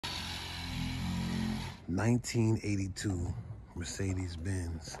1982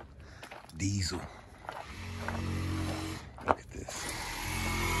 Mercedes-Benz diesel. Look at this.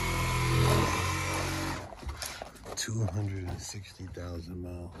 260,000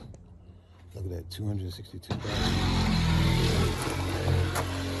 miles. Look at that, 262,000.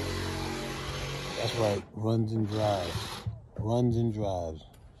 That's right, runs and drives. Runs and drives.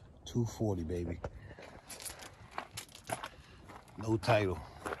 240, baby. No title.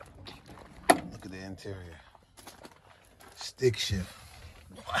 Look at the interior. Stick shift.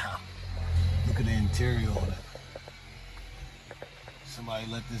 Wow. Look at the interior on it. Somebody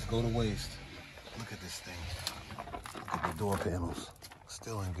let this go to waste. Look at this thing. Look at the door panels.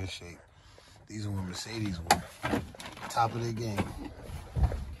 Still in good shape. These are when Mercedes were top of their game.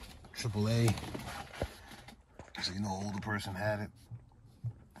 AAA. So you know, older person had it.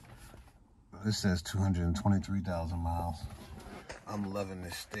 This says 223,000 miles. I'm loving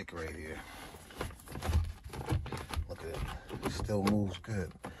this stick right here. Look at it. It still moves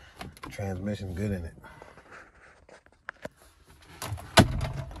good. Transmission good in it.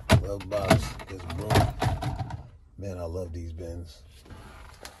 Glove box is broke. Man, I love these Benz.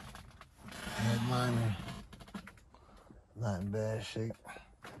 Headliner, not in bad shape.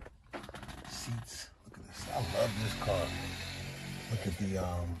 Seats, look at this. I love this car. Look at the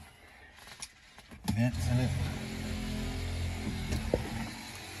vents in it.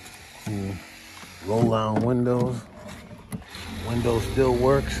 Cool. Roll-down windows. Window still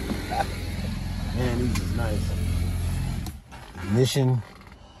works. Man, these is nice. Ignition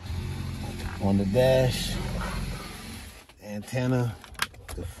on the dash. Antenna,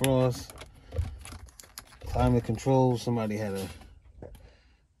 defrost, climate control. Somebody had a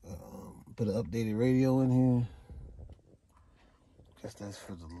put an updated radio in here. Guess that's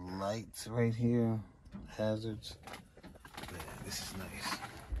for the lights right here. Hazards. Man, this is nice.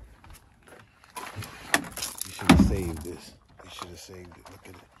 You should have saved this. You should have saved it. Look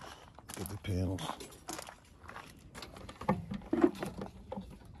at it. Look at the panels.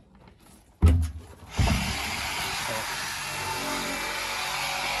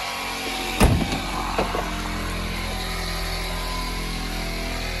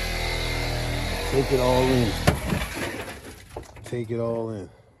 Take it all in. Take it all in.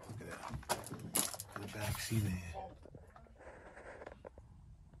 Look at that. Put the back seat in.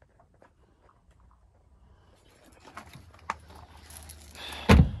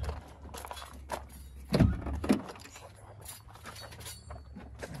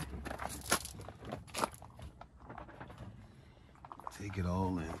 Take it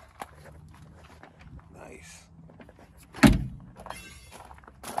all in. Nice.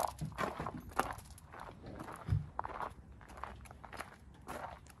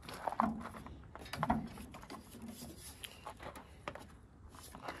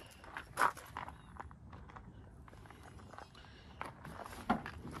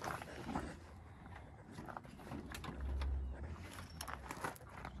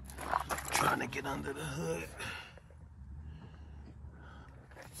 Trying to get under the hood.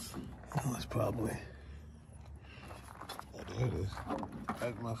 Oh, it's probably. Oh, there it is.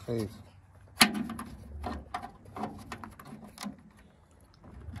 Right in my face.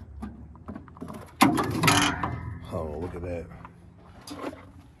 Oh, look at that.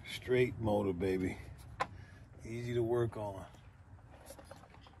 Straight motor, baby. Easy to work on.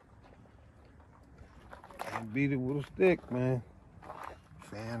 Can't beat it with a stick, man.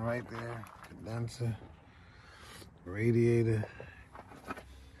 Fan right there, condenser, radiator.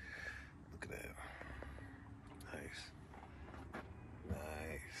 Look at that. Nice.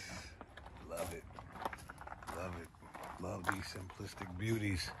 Nice. Love it. Love it. Love these simplistic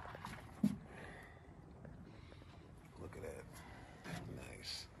beauties. Look at that.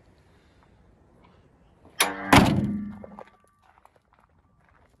 Nice.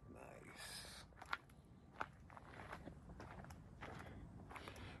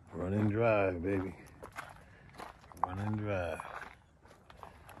 Run and drive, baby. Run and drive.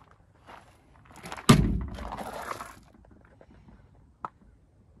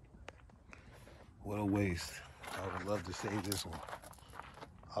 What a waste. I would love to save this one.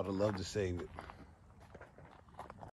 I would love to save it.